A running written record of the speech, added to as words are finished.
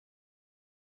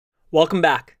Welcome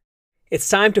back. It's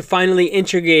time to finally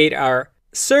integrate our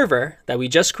server that we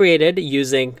just created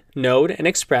using Node and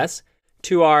Express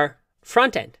to our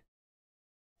front end,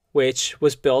 which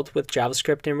was built with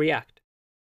JavaScript and React.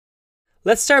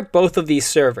 Let's start both of these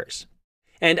servers.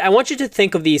 And I want you to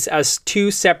think of these as two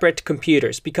separate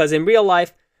computers, because in real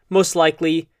life, most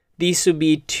likely, these would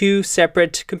be two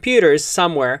separate computers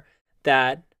somewhere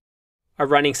that are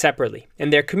running separately.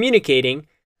 And they're communicating,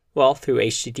 well, through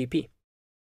HTTP.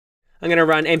 I'm going to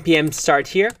run npm start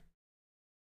here.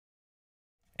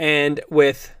 And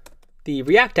with the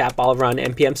React app, I'll run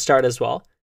npm start as well.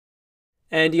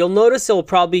 And you'll notice it'll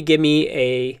probably give me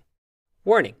a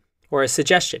warning or a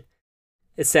suggestion.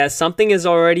 It says something is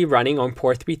already running on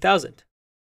port 3000.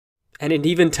 And it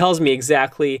even tells me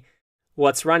exactly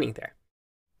what's running there.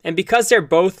 And because they're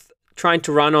both trying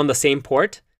to run on the same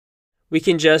port, we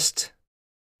can just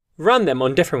run them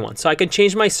on different ones. So I can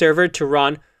change my server to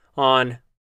run on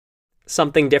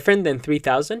something different than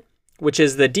 3000, which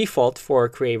is the default for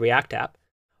Create React App.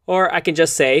 Or I can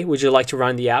just say, would you like to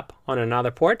run the app on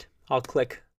another port? I'll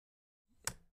click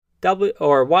W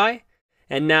or Y,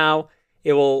 and now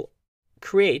it will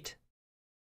create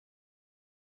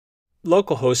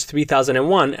localhost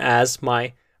 3001 as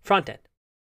my front end.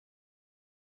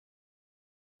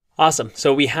 Awesome.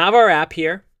 So we have our app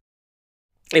here.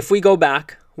 If we go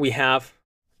back, we have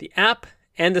the app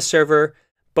and the server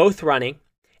both running,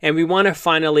 and we want to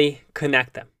finally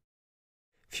connect them.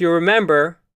 If you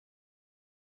remember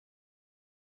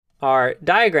our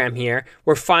diagram here,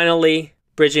 we're finally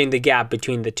bridging the gap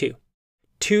between the two.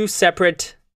 Two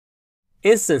separate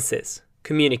instances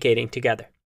communicating together.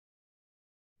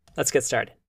 Let's get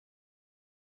started.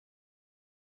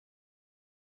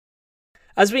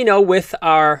 As we know with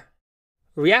our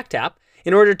React app,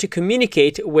 in order to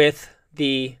communicate with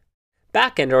the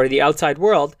backend or the outside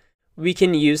world, we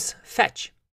can use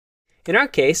fetch. In our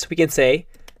case, we can say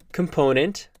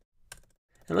component,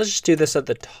 and let's just do this at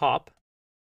the top.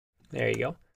 There you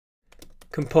go.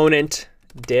 Component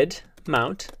did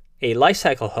mount a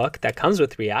lifecycle hook that comes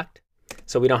with React,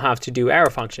 so we don't have to do arrow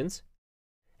functions.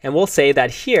 And we'll say that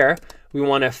here we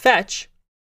want to fetch,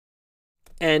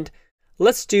 and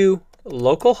let's do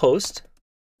localhost,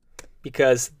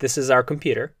 because this is our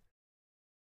computer,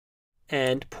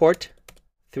 and port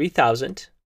 3000.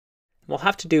 We'll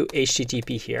have to do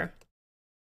HTTP here.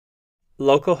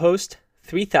 Localhost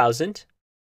 3000.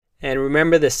 And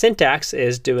remember the syntax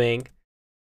is doing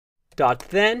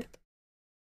 .then.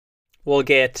 We'll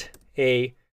get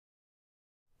a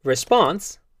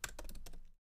response.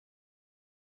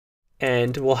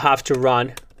 And we'll have to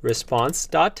run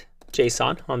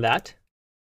response.json on that,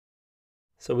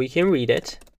 so we can read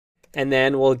it. And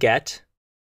then we'll get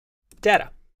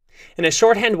data. And a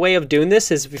shorthand way of doing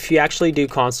this is if you actually do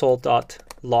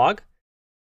console.log,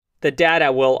 the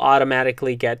data will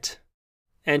automatically get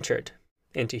entered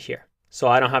into here. So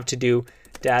I don't have to do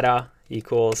data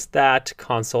equals that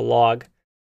console log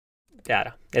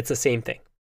data. It's the same thing.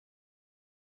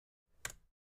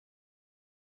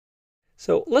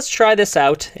 So let's try this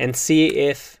out and see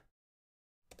if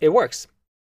it works.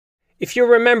 If you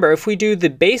remember, if we do the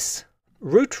base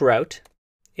root route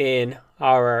in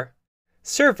our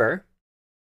server,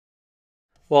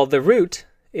 well, the root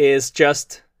is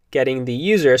just getting the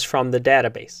users from the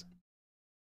database.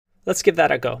 Let's give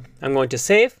that a go. I'm going to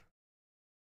save.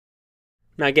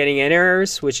 Not getting any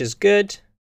errors, which is good.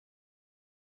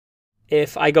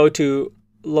 If I go to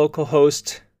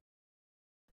localhost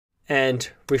and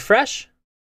refresh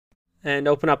and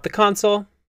open up the console,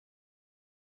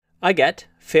 I get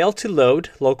failed to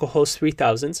load localhost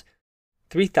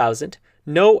 3000.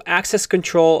 No access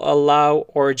control allow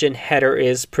origin header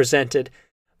is presented,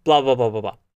 blah, blah, blah, blah,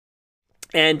 blah.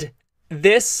 And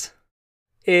this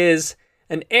is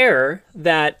an error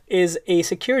that is a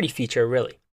security feature,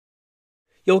 really.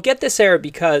 You'll get this error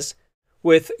because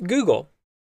with Google,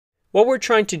 what we're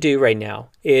trying to do right now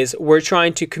is we're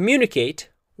trying to communicate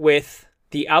with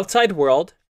the outside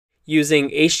world using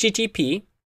HTTP,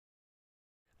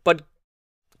 but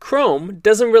Chrome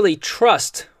doesn't really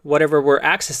trust whatever we're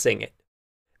accessing it.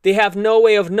 They have no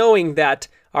way of knowing that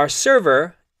our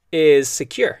server is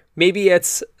secure. Maybe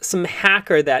it's some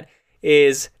hacker that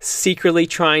is secretly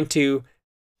trying to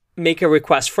make a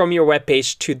request from your web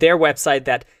page to their website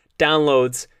that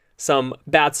downloads some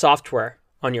bad software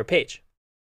on your page.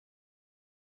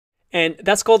 And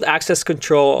that's called access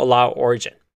control allow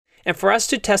origin. And for us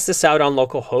to test this out on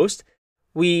localhost,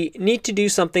 we need to do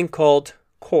something called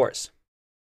CORS.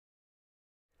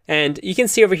 And you can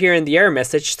see over here in the error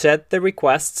message, set the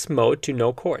requests mode to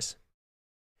no CORS.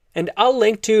 And I'll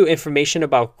link to information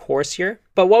about CORS here.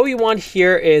 But what we want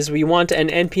here is we want an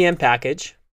NPM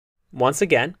package, once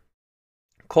again,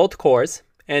 called CORS.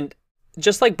 And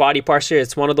just like Body Parser,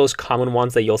 it's one of those common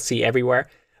ones that you'll see everywhere.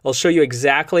 I'll show you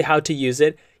exactly how to use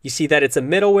it. You see that it's a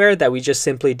middleware that we just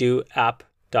simply do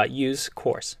app.use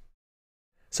CORS.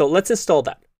 So let's install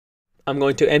that. I'm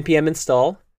going to npm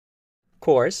install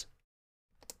CORS.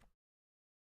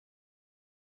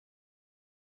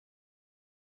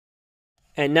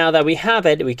 And now that we have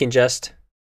it, we can just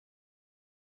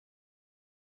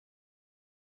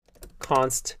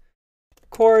const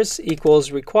CORS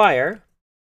equals require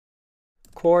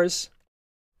CORS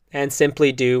and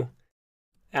simply do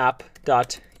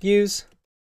app.use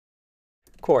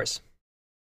CORS.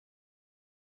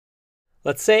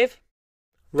 Let's save,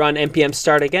 run npm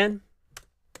start again.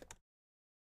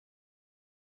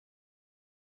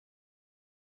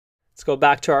 Let's go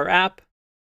back to our app,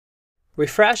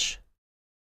 refresh.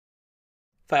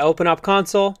 If I open up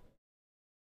console,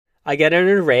 I get an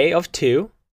array of 2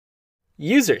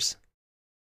 users.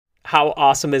 How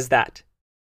awesome is that?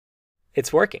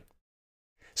 It's working.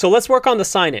 So let's work on the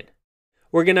sign-in.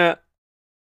 We're going to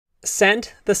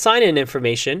send the sign-in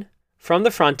information from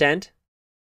the front end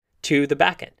to the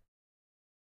back end.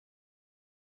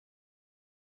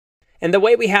 And the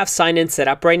way we have sign-in set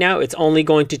up right now, it's only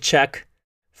going to check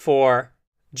for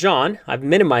John. I've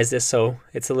minimized this so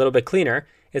it's a little bit cleaner.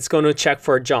 It's going to check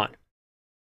for John.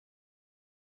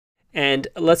 And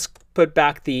let's put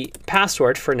back the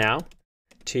password for now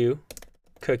to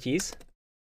cookies.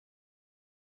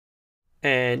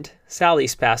 And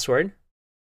Sally's password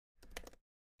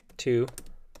to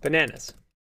bananas.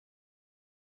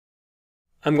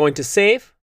 I'm going to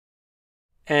save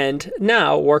and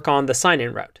now work on the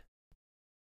sign-in route.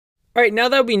 All right, now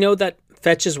that we know that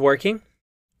fetch is working,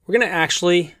 we're going to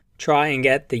actually try and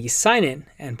get the sign-in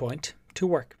endpoint to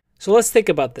work. So let's think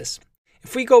about this.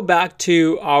 If we go back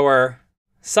to our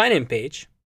sign-in page,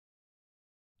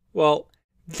 well,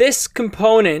 this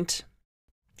component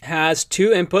has 2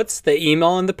 inputs, the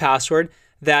email and the password,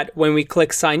 that when we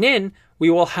click sign in, we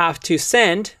will have to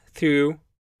send through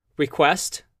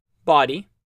request body.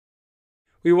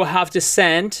 We will have to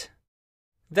send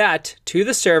that to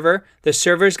the server. The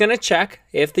server is going to check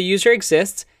if the user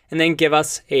exists and then give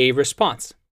us a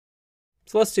response.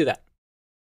 So let's do that.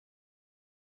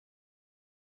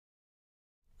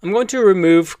 I'm going to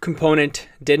remove component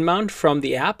didmount from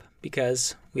the app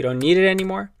because we don't need it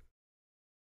anymore.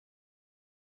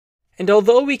 And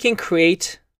although we can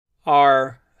create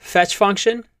our fetch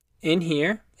function in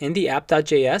here in the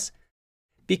app.js,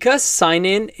 because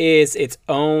sign-in is its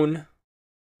own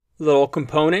little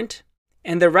component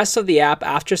and the rest of the app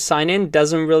after sign-in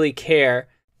doesn't really care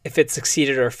if it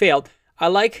succeeded or failed, I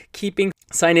like keeping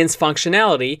sign-in's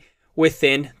functionality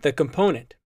within the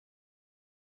component.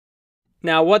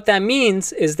 Now what that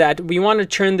means is that we want to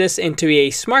turn this into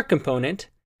a smart component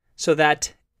so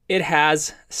that it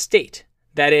has state.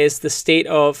 That is the state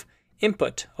of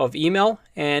input of email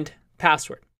and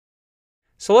password.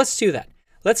 So let's do that.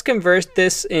 Let's convert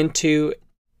this into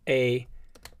a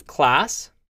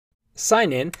class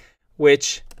sign-in,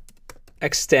 which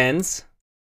extends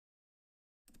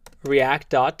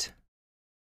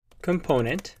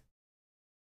React.component.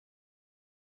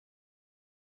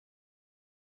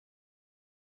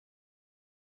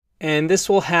 And this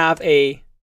will have a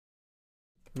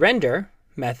render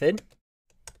method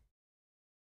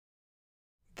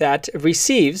that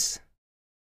receives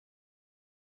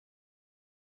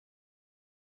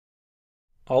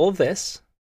all of this.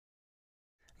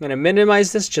 I'm going to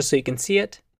minimize this just so you can see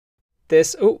it.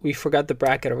 This, oh, we forgot the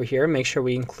bracket over here. Make sure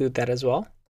we include that as well.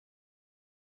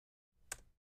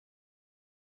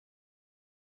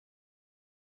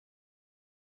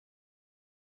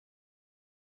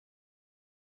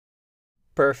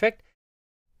 Perfect.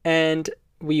 And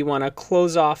we want to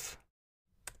close off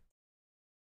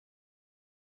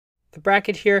the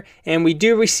bracket here. And we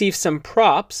do receive some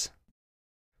props,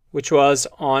 which was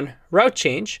on route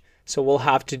change. So we'll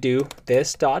have to do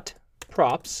this dot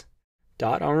props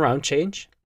dot on route change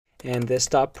and this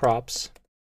dot props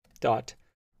dot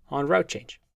on route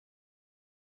change.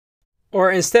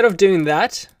 Or instead of doing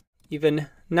that, even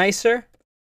nicer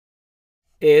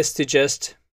is to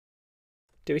just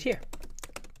do it here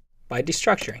by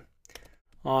destructuring.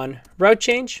 On route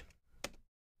change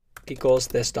equals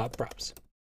this dot props.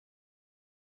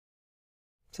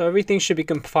 So everything should be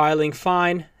compiling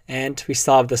fine and we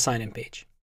still have the sign-in page.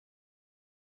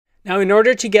 Now in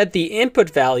order to get the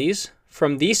input values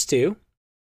from these two,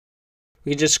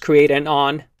 we just create an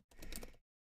on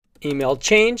email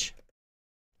change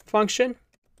function.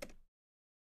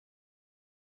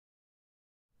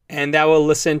 and that will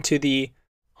listen to the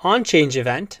onChange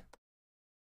event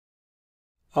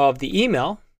of the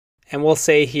email. And we'll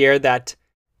say here that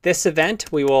this event,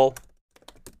 we will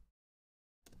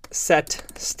set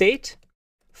state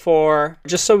for,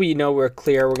 just so we know we're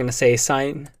clear, we're going to say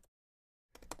sign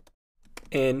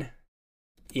in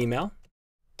email.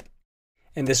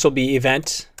 And this will be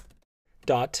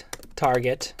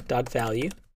event.target.value.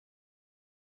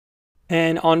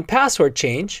 And on password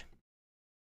change,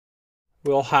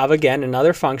 we'll have again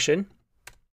another function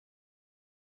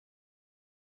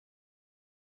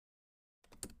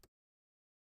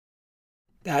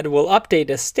that will update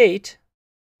a state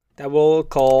that we'll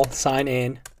call sign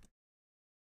in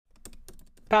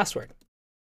password.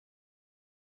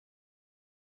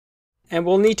 And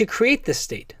we'll need to create this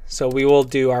state. So we will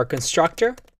do our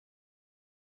constructor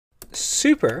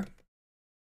super,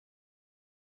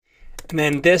 and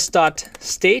then this dot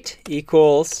state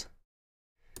equals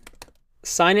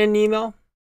sign in email,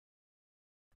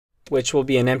 which will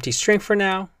be an empty string for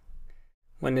now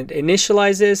when it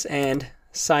initializes, and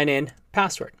sign in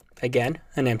password, again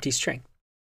an empty string.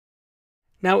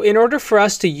 Now, in order for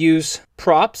us to use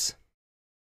props,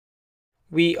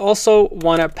 we also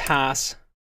want to pass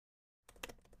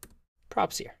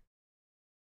props here.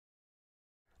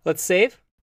 Let's save.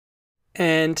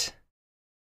 And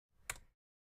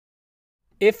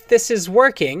if this is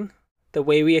working the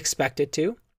way we expect it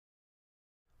to,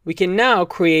 we can now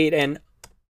create an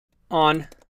on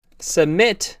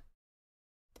submit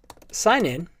sign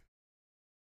in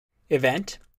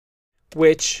event,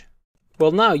 which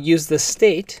will now use the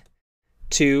state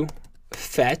to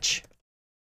fetch.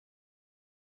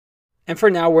 And for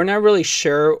now, we're not really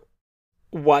sure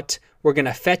what we're going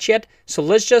to fetch yet. So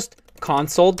let's just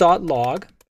console.log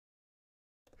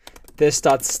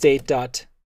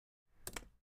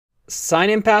this.state.sign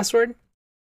in password.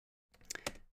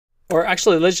 Or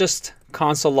actually, let's just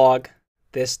console log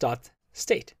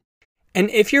this.state. And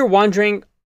if you're wondering,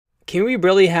 can we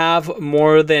really have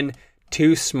more than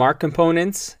two smart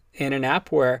components in an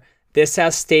app where this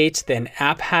has state, then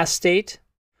app has state?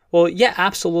 Well, yeah,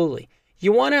 absolutely.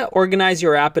 You want to organize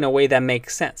your app in a way that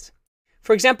makes sense.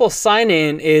 For example, sign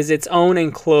in is its own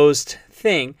enclosed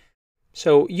thing.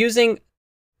 So using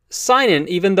sign in,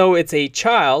 even though it's a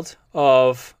child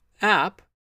of app,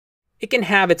 it can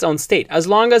have its own state. As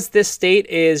long as this state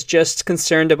is just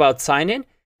concerned about sign in,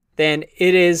 then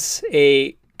it is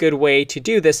a good way to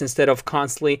do this instead of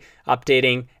constantly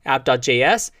updating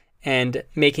app.js and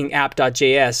making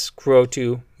app.js grow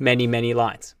to many, many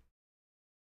lines.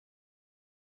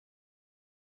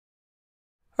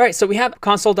 All right, so we have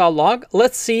console.log.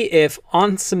 Let's see if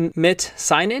onSubmit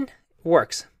sign-in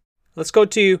works. Let's go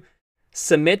to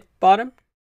submit bottom.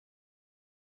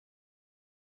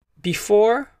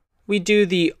 Before we do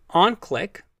the on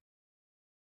click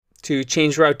to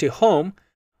change route to home,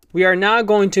 we are now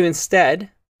going to instead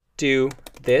do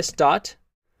this dot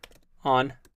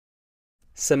on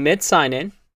submit sign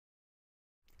in,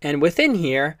 and within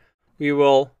here we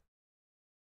will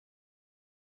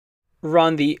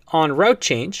run the on route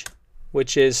change,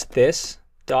 which is this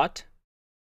dot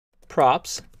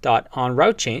props dot on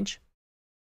route change,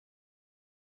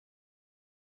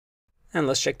 and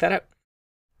let's check that out.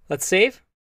 Let's save.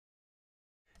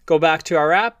 Go back to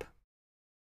our app.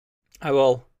 I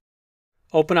will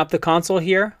open up the console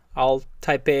here. I'll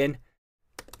type in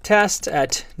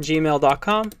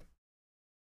test@gmail.com.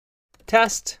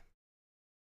 Test.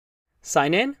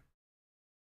 Sign in.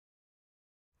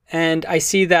 And I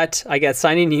see that I get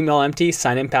sign in email empty,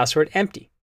 sign in password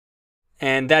empty.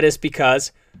 And that is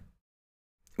because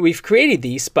we've created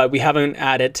these, but we haven't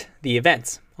added the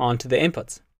events onto the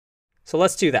inputs. So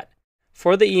let's do that.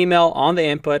 For the email on the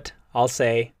input, I'll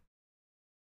say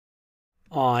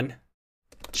on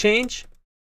change.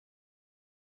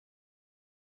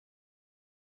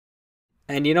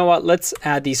 And you know what? Let's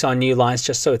add these on new lines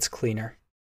just so it's cleaner.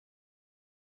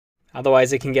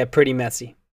 Otherwise, it can get pretty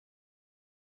messy.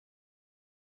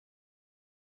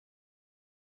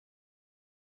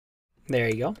 There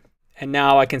you go. And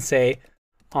now I can say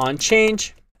on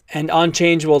change, and on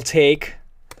change will take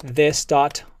this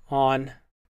dot on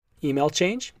email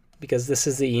change because this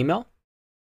is the email.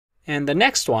 And the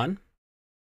next one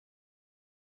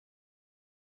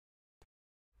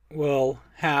will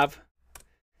have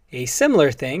a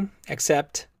similar thing,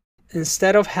 except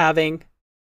instead of having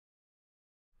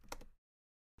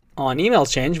on email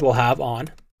change, we'll have on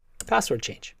password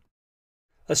change.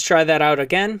 Let's try that out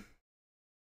again.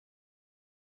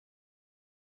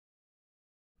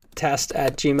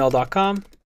 Test@gmail.com.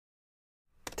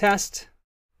 Test.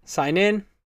 Sign in.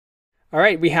 All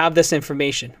right, we have this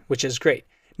information, which is great.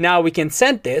 Now we can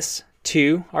send this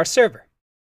to our server.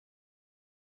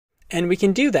 And we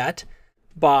can do that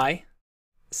by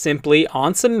simply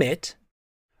on submit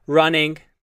running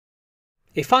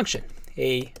a function,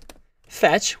 a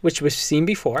fetch, which we've seen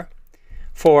before,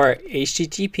 for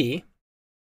HTTP,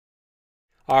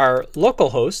 our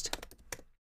localhost,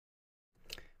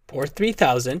 port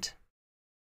 3000,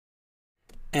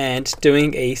 and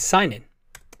doing a sign-in.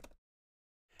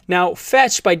 Now,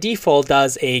 fetch by default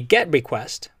does a GET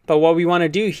request, but what we want to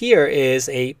do here is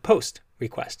a POST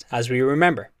request, as we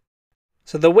remember.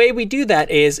 So the way we do that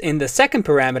is in the second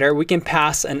parameter, we can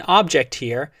pass an object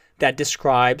here that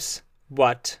describes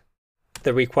what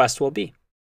the request will be.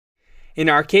 In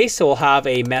our case, we'll have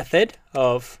a method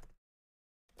of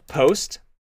POST.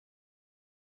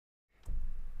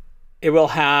 It will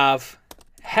have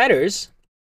headers,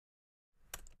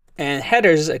 and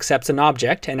headers accepts an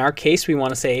object. In our case, we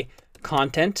want to say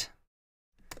content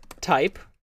type.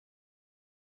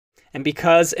 And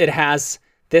because it has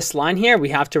this line here, we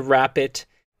have to wrap it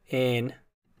in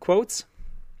quotes.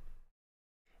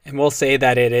 And we'll say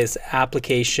that it is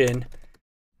application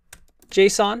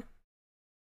JSON.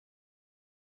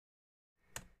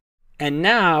 And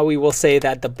now we will say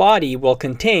that the body will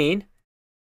contain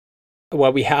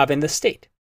what we have in the state.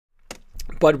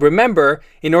 But remember,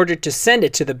 in order to send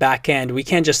it to the backend, we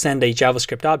can't just send a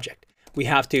JavaScript object. We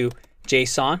have to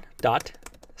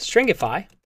JSON.stringify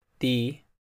the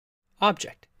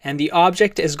object. And the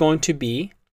object is going to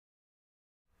be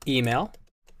email,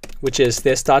 which is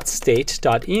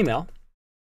this.state.email,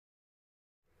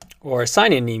 or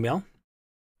sign-in email.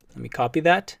 Let me copy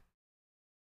that.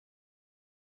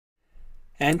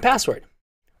 And password,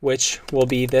 which will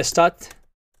be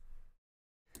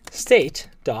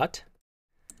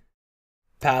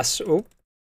this.state.pass.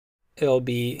 It'll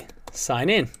be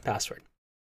sign-in password.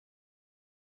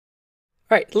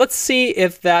 All right, let's see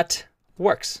if that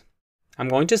works. I'm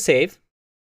going to save.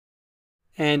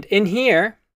 And in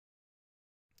here,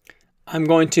 I'm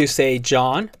going to say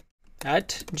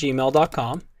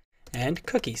john@gmail.com and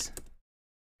cookies.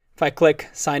 If I click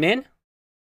sign in,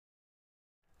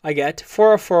 I get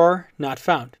 404 not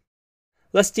found.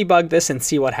 Let's debug this and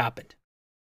see what happened.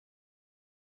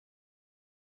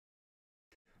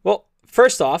 Well,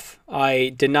 first off,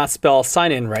 I did not spell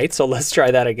sign in right, so let's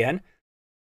try that again.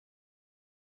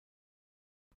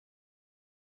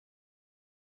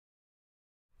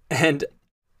 And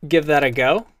give that a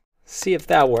go. See if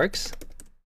that works.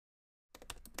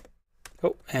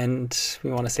 Oh, and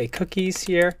we want to say cookies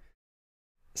here.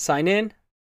 Sign in.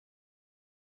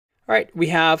 All right, we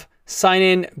have sign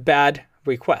in bad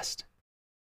request.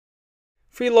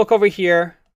 If we look over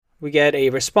here, we get a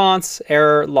response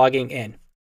error logging in.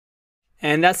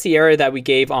 And that's the error that we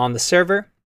gave on the server.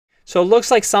 So it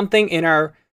looks like something in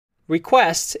our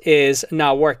request is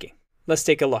not working. Let's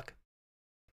take a look.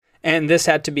 And this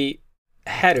had to be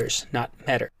headers, not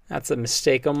header. That's a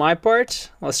mistake on my part.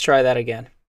 Let's try that again.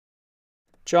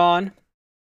 John,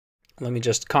 let me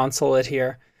just console it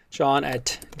here.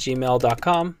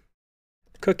 john@gmail.com.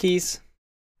 Cookies,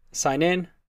 sign in.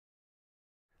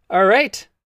 All right,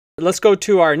 let's go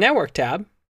to our network tab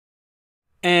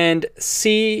and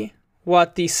see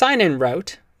what the sign-in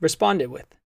route responded with.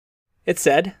 It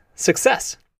said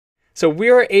success. So we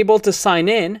were able to sign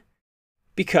in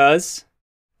because,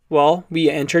 well, we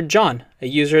entered John, a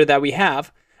user that we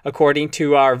have, according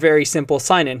to our very simple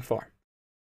sign-in form.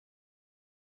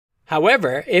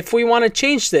 However, if we want to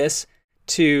change this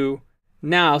to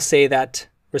now say that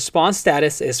response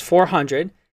status is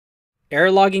 400,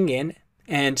 error logging in,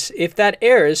 and if that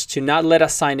errors to not let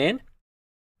us sign in,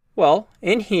 well,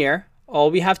 in here, all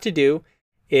we have to do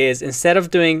is instead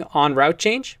of doing on route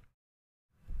change,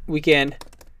 we can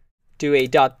do a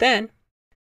 .then,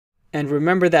 and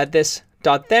remember that this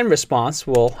 .then response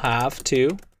will have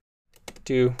to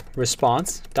do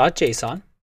response.json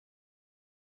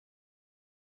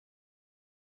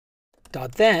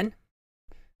 .then,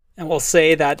 and we'll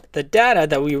say that the data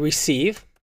that we receive,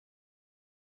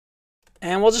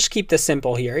 and we'll just keep this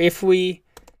simple here. If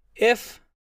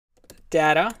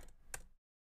data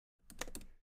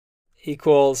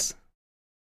equals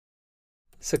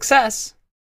success,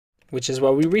 which is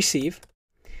what we receive,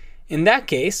 in that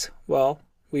case, well,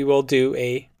 we will do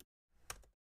a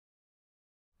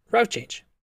route change.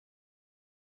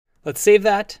 Let's save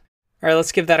that. All right,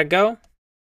 let's give that a go.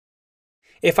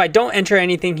 If I don't enter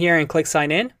anything here and click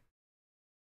sign in,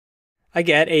 I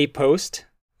get a post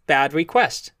bad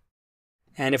request.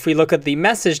 And if we look at the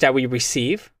message that we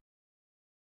receive,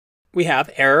 we have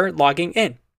error logging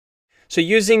in. So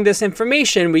using this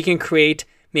information, we can create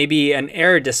maybe an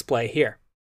error display here.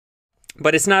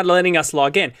 But it's not letting us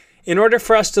log in. In order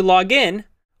for us to log in,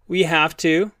 we have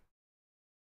to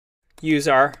use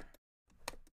our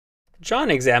John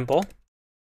example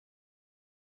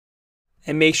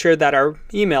and make sure that our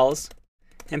emails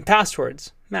and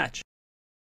passwords match.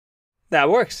 That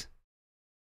works.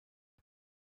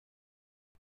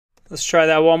 Let's try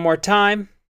that one more time.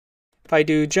 If I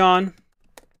do John,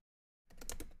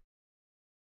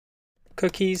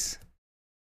 cookies,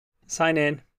 sign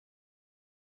in,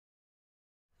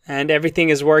 and everything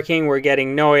is working. We're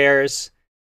getting no errors.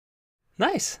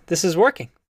 Nice, this is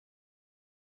working.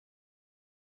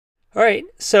 All right,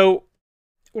 so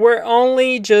we're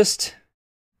only just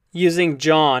using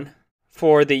John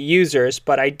for the users,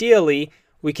 but ideally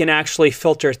we can actually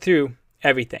filter through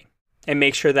everything and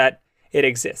make sure that it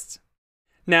exists.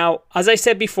 Now, as I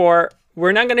said before,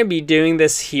 we're not going to be doing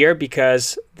this here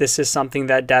because this is something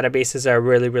that databases are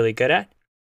really, really good at.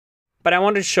 But I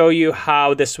wanted to show you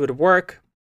how this would work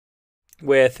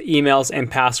with emails and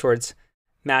passwords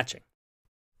matching.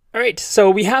 All right, so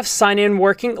we have sign in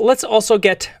working. Let's also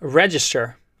get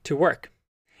register to work.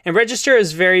 And register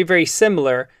is very, very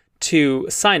similar to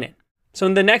sign in. So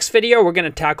in the next video, we're going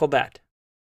to tackle that.